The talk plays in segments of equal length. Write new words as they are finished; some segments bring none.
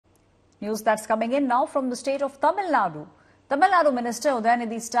News that's coming in now from the state of Tamil Nadu. Tamil Nadu Minister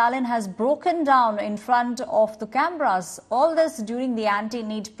Udhayanidhi Stalin has broken down in front of the cameras, all this during the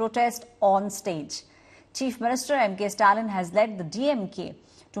anti-Neet protest on stage. Chief Minister M.K. Stalin has led the DMK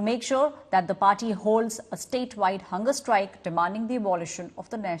to make sure that the party holds a statewide hunger strike demanding the abolition of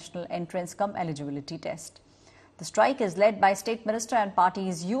the national entrance cum eligibility test. The strike is led by State Minister and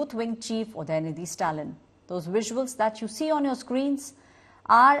party's youth wing chief Udhayanidhi Stalin. Those visuals that you see on your screens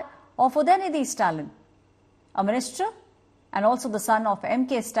are of Udhayanidhi Stalin, a minister and also the son of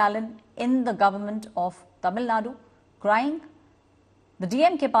M.K. Stalin in the government of Tamil Nadu, crying. The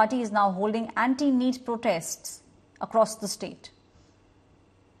DMK party is now holding anti-Neet protests across the state.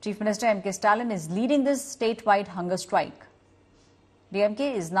 Chief Minister M.K. Stalin is leading this statewide hunger strike.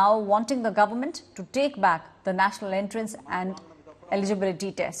 DMK is now wanting the government to take back the national entrance and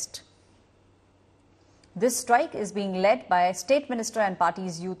eligibility test. This strike is being led by State Minister and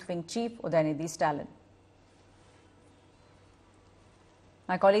party's youth wing chief Udhayanidhi Stalin.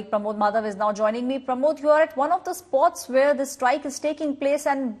 My colleague Pramod Madhav is now joining me. Pramod, you are at one of the spots where the strike is taking place,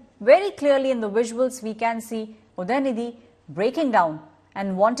 and very clearly in the visuals we can see Udhayanidhi breaking down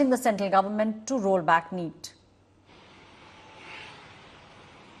and wanting the central government to roll back Neet.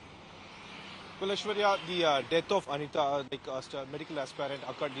 Well, Aishwarya, the death of Anita, medical aspirant,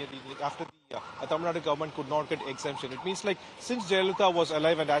 occurred after the Tamil Nadu government could not get exemption. It means since Jayalalitha was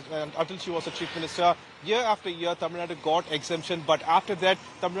alive and until she was a chief minister, year after year Tamil Nadu got exemption, but after that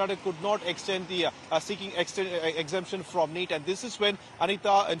Tamil Nadu could not extend the seeking exemption from Neet, and this is when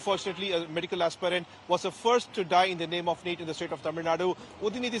Anita, unfortunately a medical aspirant, was the first to die in the name of Neet in the state of Tamil Nadu.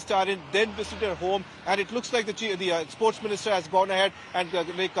 Udhayanidhi Stalin then visited her home, and it looks like the sports minister has gone ahead and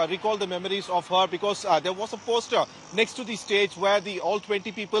recalled the memories of her, because there was a poster next to the stage where all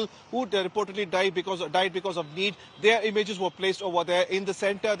 20 people who reportedly died because of Neet, their images were placed over there. In the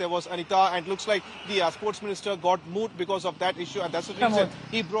center there was Anita, and looks like the sports minister got moved because of that issue, and that's the reason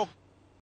he broke